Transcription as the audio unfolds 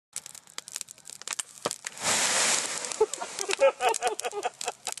Good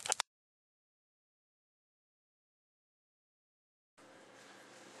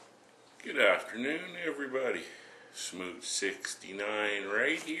afternoon, everybody. Smooth 69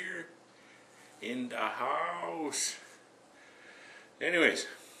 right here in the house. Anyways,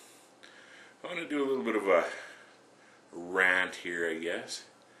 I want to do a little bit of a rant here, I guess.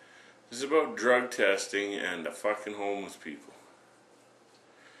 This is about drug testing and the fucking homeless people.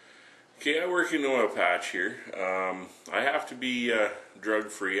 Okay, I work in the oil patch here. I have to be drug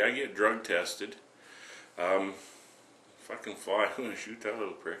free. I get drug tested. Fucking fly, I'm gonna shoot that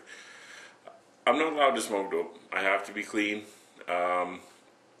little prick. I'm not allowed to smoke dope. I have to be clean. Go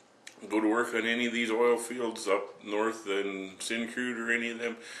to work on any of these oil fields up north in Syncrude or any of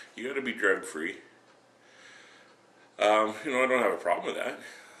them, you got to be drug free. I don't have a problem with that.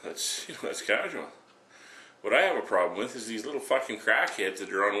 That's casual. What I have a problem with is these little fucking crackheads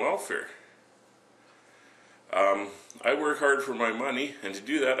that are on welfare. I work hard for my money, and to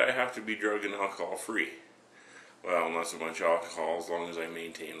do that I have to be drug and alcohol free. Well, not so much alcohol as long as I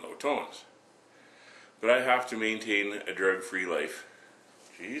maintain low tones. But I have to maintain a drug-free life.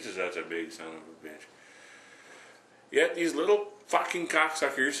 Jesus, that's a big son of a bitch. Yet these little fucking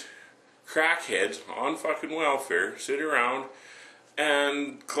cocksuckers, crackheads on fucking welfare, sit around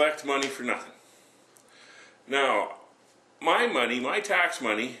and collect money for nothing. Now, my money, my tax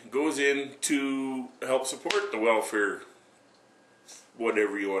money, goes in to help support the welfare,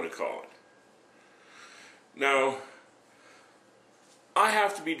 whatever you want to call it. Now, I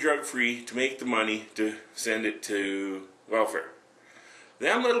have to be drug free to make the money to send it to welfare.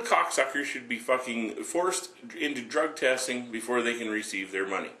 Them little cocksuckers should be fucking forced into drug testing before they can receive their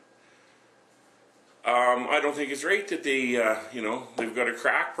money. I don't think it's right that they, they've got a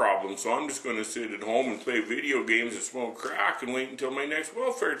crack problem, so I'm just going to sit at home and play video games and smoke crack and wait until my next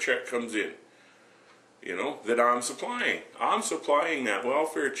welfare check comes in. That I'm supplying. I'm supplying that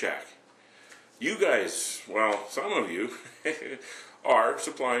welfare check. You guys, well, some of you, are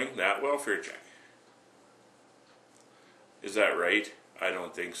supplying that welfare check. Is that right? I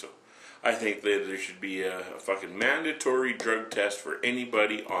don't think so. I think that there should be a fucking mandatory drug test for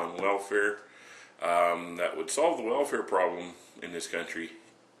anybody on welfare. That would solve the welfare problem in this country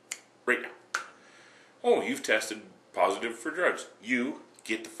right now. Oh, you've tested positive for drugs. You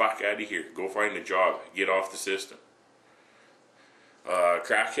get the fuck out of here. Go find a job. Get off the system.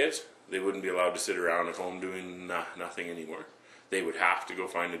 Crackheads, they wouldn't be allowed to sit around at home doing nothing anymore. They would have to go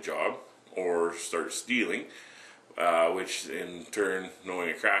find a job or start stealing, which in turn, knowing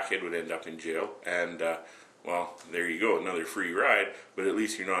a crackhead, would end up in jail. And, well, there you go, another free ride, but at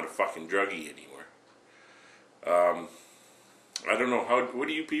least you're not a fucking druggie anymore. I don't know, what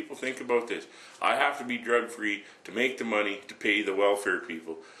do you people think about this? I have to be drug-free to make the money to pay the welfare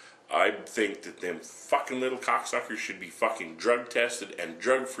people. I think that them fucking little cocksuckers should be fucking drug-tested and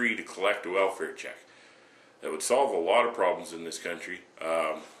drug-free to collect a welfare check. That would solve a lot of problems in this country.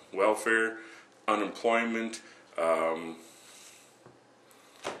 Welfare, unemployment, I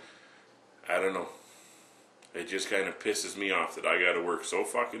don't know. It just kind of pisses me off that I gotta work so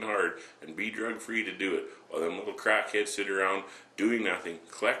fucking hard and be drug free to do it, while them little crackheads sit around doing nothing,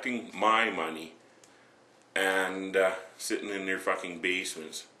 collecting my money, and sitting in their fucking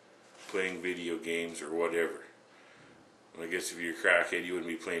basements playing video games or whatever. I guess if you're a crackhead, you wouldn't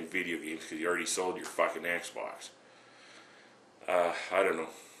be playing video games because you already sold your fucking Xbox. I don't know.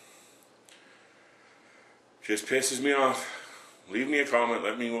 Just pisses me off. Leave me a comment.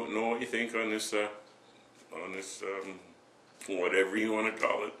 Let me know what you think on this, whatever you want to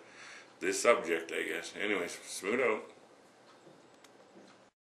call it. This subject, I guess. Anyways, smooth out.